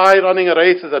 If you try running a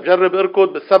race إذا بجرب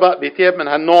اركض بالسبق بتياب من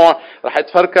هالنوع رح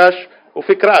تفركش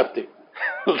وفك رقبتي.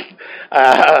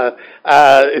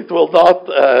 It will not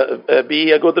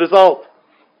be a good result.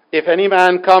 If any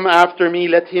man come after me,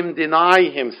 let him deny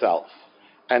himself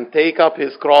and take up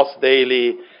his cross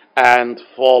daily and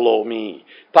follow me.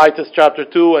 Titus chapter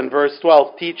 2 and verse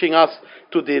 12 teaching us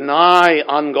to deny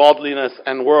ungodliness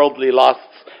and worldly lusts,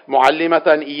 معلمة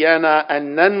إيانا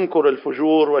أن ننكر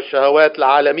الفجور والشهوات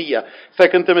العالمية.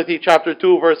 2 Timothy chapter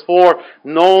 2 verse 4,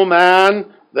 no man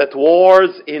that wars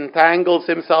entangles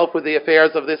himself with the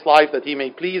affairs of this life that he may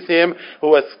please him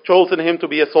who has chosen him to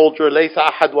be a soldier. ليس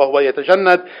أحد وهو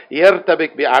يتجند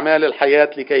يرتبك بأعمال الحياة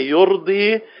لكي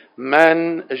يرضي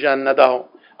من جنده.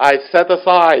 I set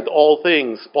aside all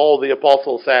things, Paul the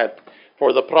apostle said,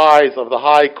 for the prize of the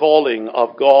high calling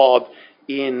of God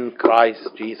in Christ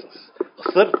Jesus.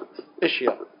 خسرت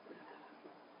اشياء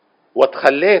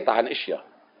وتخليت عن اشياء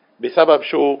بسبب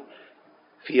شو؟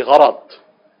 في غرض،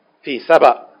 في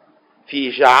سبق، في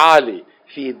جعالة،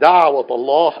 في دعوة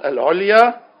الله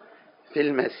العليا في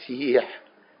المسيح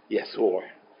يسوع.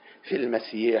 في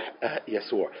المسيح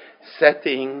يسوع.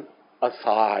 Setting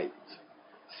aside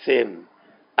sin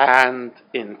and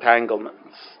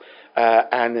entanglements.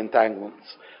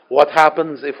 What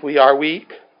happens if we are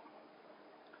weak?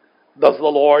 Does the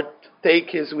Lord take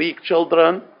his weak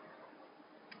children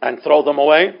and throw them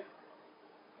away?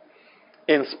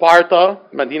 In Sparta,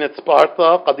 مدينة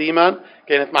سبارتا قديما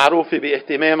كانت معروفة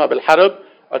باهتمامها بالحرب.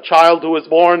 A child who is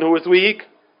born who is weak,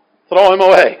 throw him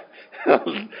away.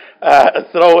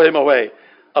 Throw him away.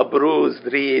 A bruised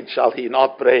reed shall he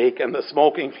not break, and the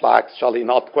smoking flax shall he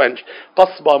not quench.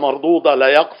 قصبة مردودة لا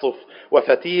يقصف,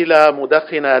 وفتيلة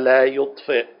مدخنة لا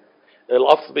يطفئ.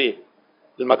 القصبة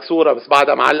المكسورة بس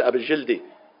بعدها معلقة بالجلدة.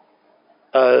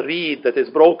 A reed that is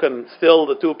broken, still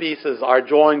the two pieces are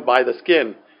joined by the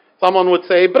skin. Someone would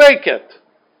say, break it.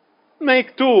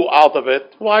 Make two out of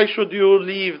it. Why should you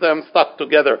leave them stuck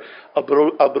together?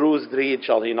 A bruised reed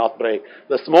shall he not break.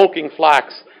 The smoking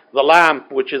flax, the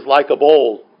lamp which is like a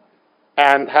bowl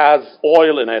and has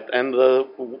oil in it, and the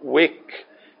wick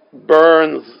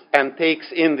burns and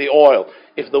takes in the oil.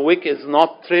 If the wick is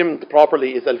not trimmed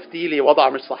properly, إذا الفتيلة وضع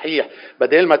مش صحيح,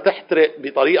 بدل ما تحترق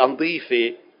بطريقة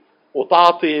نظيفة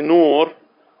وتعطي نور,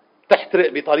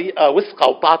 تحترق بطريقة وسخة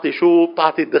وتعطي شو؟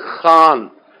 بتعطي دخان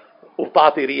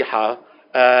وبتعطي ريحة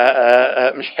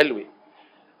مش حلوة.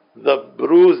 The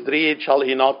bruised reed shall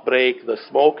he not break, the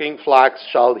smoking flax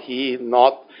shall he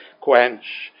not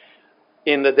quench.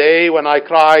 In the day when I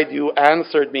cried, you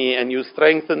answered me, and you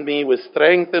strengthened me with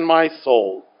strength in my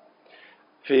soul.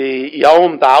 في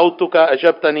يوم دعوتك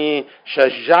أجبتني,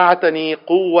 شجعتني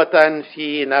قوة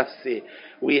في نفسي.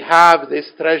 We have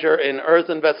this treasure in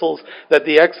earthen vessels, that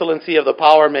the excellency of the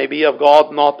power may be of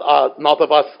God, not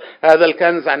of us. هذا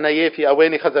الكنز عنا في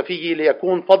أواني خزفية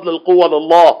ليكون فضل القوة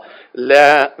لله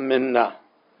لا منا.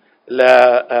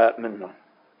 لا منا.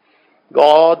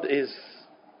 God is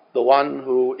the one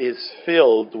who is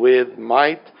filled with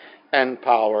might and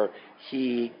power.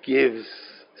 He gives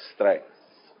strength.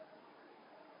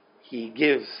 He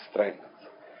gives strength.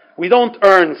 We don't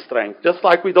earn strength, just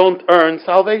like we don't earn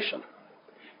salvation.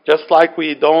 Just like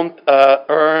we don't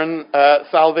earn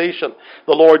salvation.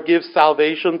 The Lord gives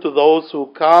salvation to those who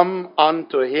come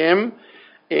unto him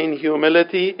in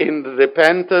humility, in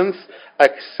repentance,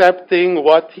 accepting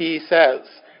what he says.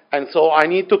 And so I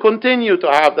need to continue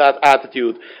to have that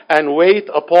attitude and wait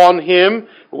upon him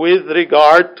with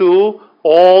regard to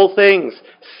all things.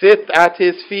 Sit at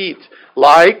his feet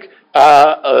like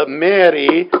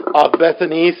Mary of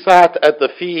Bethany sat at the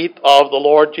feet of the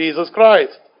Lord Jesus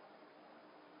Christ.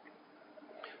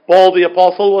 Paul the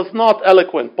Apostle was not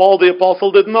eloquent. Paul the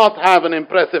Apostle did not have an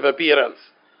impressive appearance.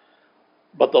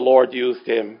 But the Lord used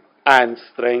him and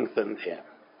strengthened him.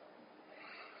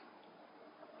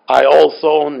 I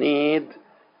also need,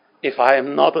 if I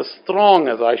am not as strong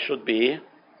as I should be,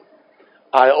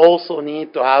 I also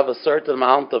need to have a certain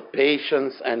amount of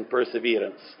patience and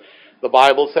perseverance. The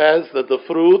Bible says that the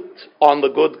fruit on the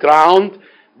good ground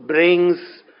brings,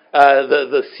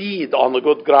 the seed on the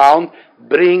good ground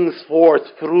brings forth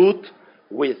fruit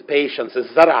with patience.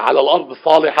 الزرع على الأرض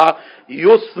الصالحة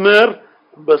يثمر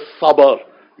بالصبر.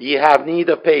 Ye have need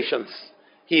of patience.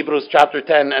 Hebrews chapter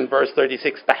 10 and verse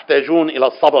 36 تحتاجون إلى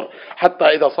الصبر حتى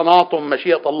إذا صنعتم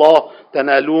مشيئة الله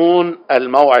تنالون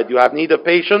الموعد. You have need of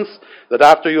patience that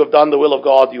after you have done the will of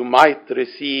God you might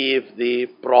receive the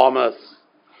promise.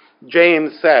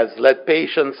 James says, let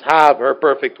patience have her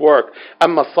perfect work.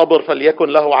 أما الصبر فليكن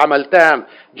له عمل تام.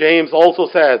 James also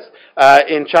says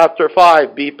in chapter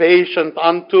 5, be patient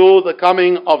unto the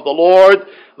coming of the Lord.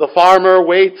 The farmer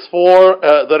waits for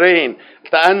the rain.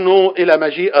 تأنوا إلى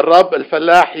مجيء الرب.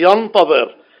 الفلاح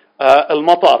ينتظر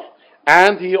المطر.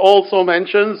 And he also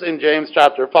mentions in James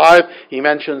chapter 5, he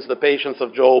mentions the patience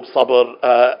of Job, صبر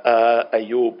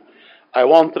Ayub. I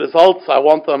want results. I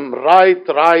want them right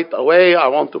away. I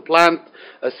want to plant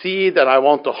a seed and I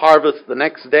want to harvest the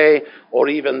next day or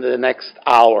even the next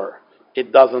hour.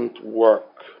 It doesn't work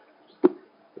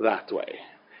that way.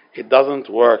 It doesn't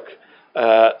work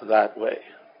that way.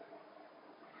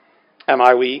 Am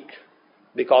I weak?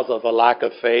 Because of a lack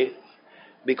of faith?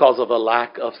 Because of a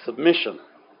lack of submission?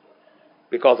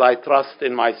 Because I trust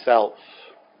in myself?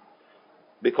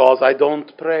 Because I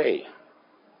don't pray?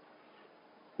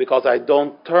 Because I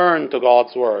don't turn to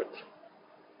God's Word?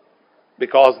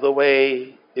 Because the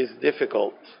way is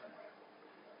difficult?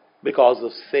 Because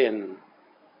of sin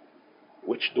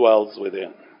which dwells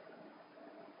within?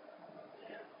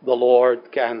 The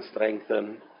Lord can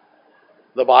strengthen.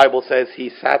 The Bible says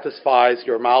He satisfies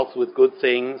your mouth with good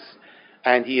things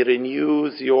and He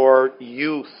renews your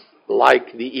youth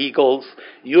like the eagles.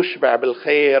 يشبع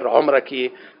بالخير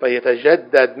عمرك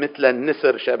فيتجدد مثل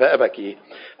النسر شبابك.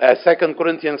 2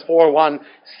 Corinthians 4:1,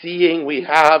 seeing we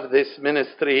have this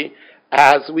ministry,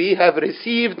 as we have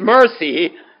received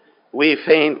mercy, we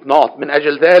faint not. من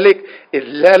أجل ذلك إذ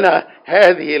لنا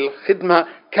هذه الخدمة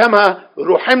كما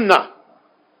رحمنا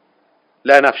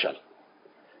لا نفشل.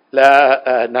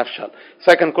 لا نفشل.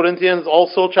 2 Corinthians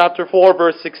also chapter 4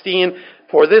 verse 16,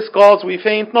 for this cause we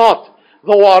faint not.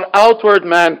 Though our outward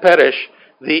man perish,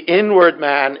 the inward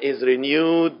man is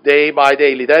renewed day by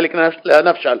day. لذلك لا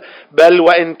نفشل. بل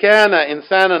وإن كان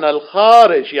إنساننا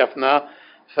الخارج يفنى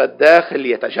فالداخل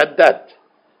يتجدد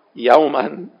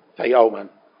يوما فيوما.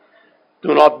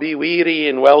 Do not be weary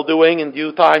in well-doing. In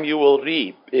due time you will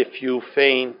reap if you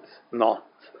faint not.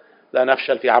 لا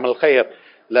نفشل في عمل الخير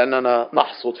لأننا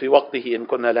نحصد في وقته إن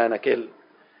كنا لا نكل.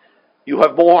 You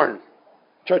have borne,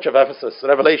 Church of Ephesus,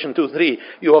 Revelation 2:3,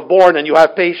 you have borne and you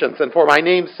have patience, and for my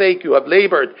name's sake you have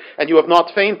labored and you have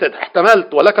not fainted.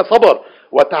 احتملت ولك صبر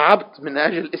وتعبت من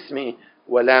أجل اسمي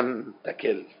ولم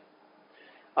تكل.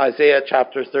 Isaiah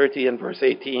chapter 30 and verse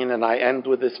 18, and I end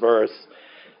with this verse.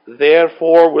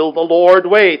 Therefore will the Lord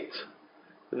wait,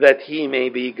 that He may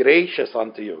be gracious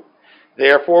unto you.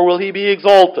 Therefore will He be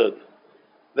exalted,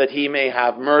 that He may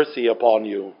have mercy upon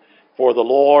you. For the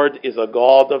Lord is a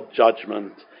God of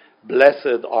judgment.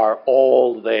 Blessed are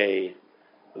all they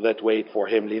that wait for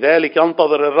Him. لذلك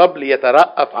ينتظر الرب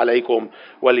ليترأف عليكم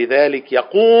ولذلك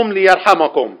يقوم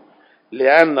ليرحمكم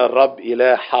لأن الرب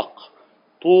إله حق.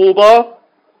 طوبى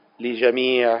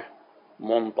لجميع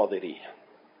منتظريه.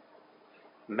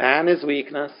 Man is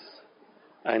weakness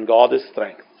and God is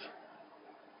strength.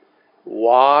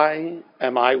 Why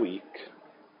am I weak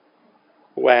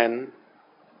when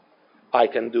I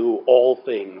can do all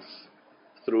things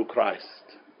through Christ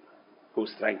who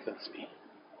strengthens me?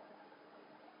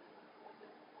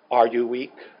 Are you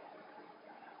weak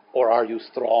or are you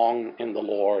strong in the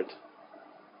Lord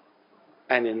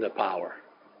and in the power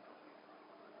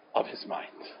of His might?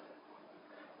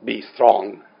 Be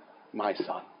strong, my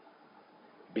son.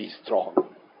 Be strong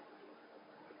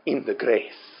in the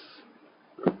grace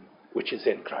which is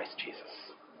in Christ Jesus.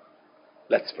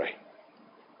 Let's pray.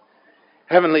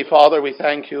 Heavenly Father, we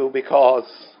thank you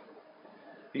because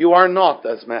you are not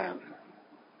as man.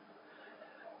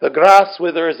 The grass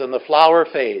withers and the flower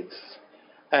fades,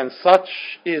 and such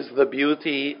is the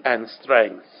beauty and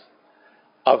strength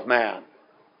of man.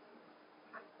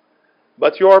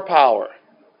 But your power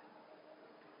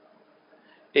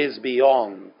is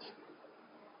beyond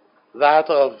that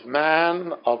of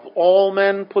man, of all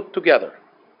men put together.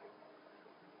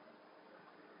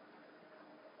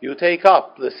 You take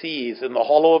up the seas in the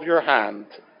hollow of your hand,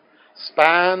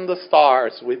 span the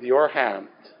stars with your hand,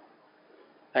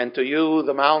 and to you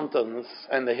the mountains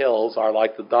and the hills are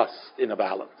like the dust in a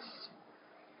balance.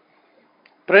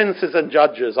 Princes and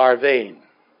judges are vain.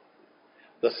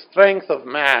 The strength of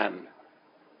man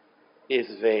is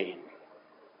vain.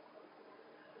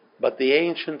 But the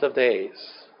Ancient of Days,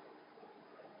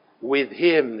 with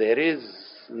Him there is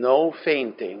no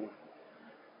fainting.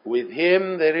 With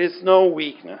Him there is no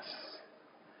weakness.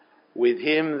 With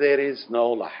Him there is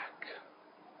no lack.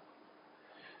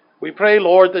 We pray,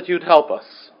 Lord, that you'd help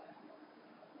us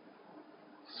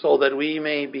so that we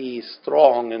may be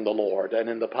strong in the Lord and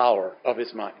in the power of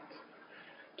his might.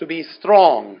 To be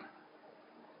strong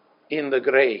in the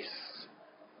grace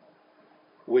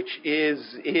which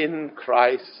is in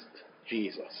Christ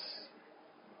Jesus.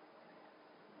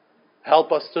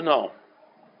 Help us to know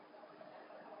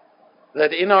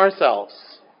that in ourselves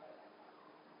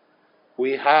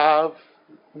we have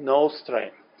no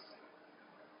strength.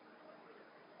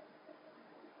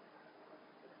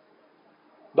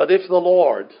 But if the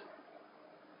Lord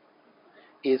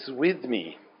is with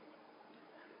me,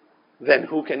 then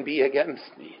who can be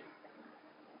against me?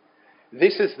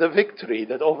 This is the victory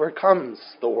that overcomes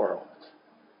the world,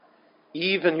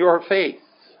 even your faith.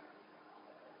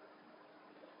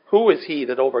 Who is he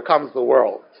that overcomes the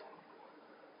world?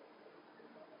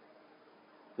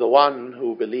 The one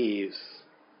who believes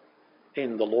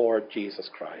in the Lord Jesus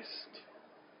Christ.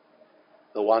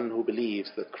 The one who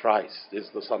believes that Christ is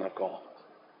the Son of God.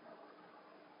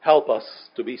 Help us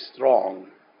to be strong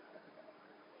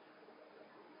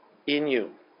in you.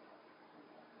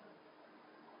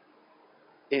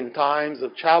 In times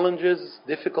of challenges,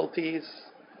 difficulties,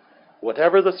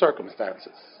 whatever the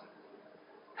circumstances,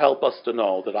 help us to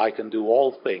know that I can do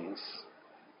all things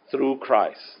through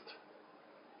Christ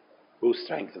who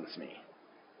strengthens me.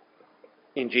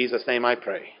 In Jesus' name I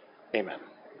pray. Amen.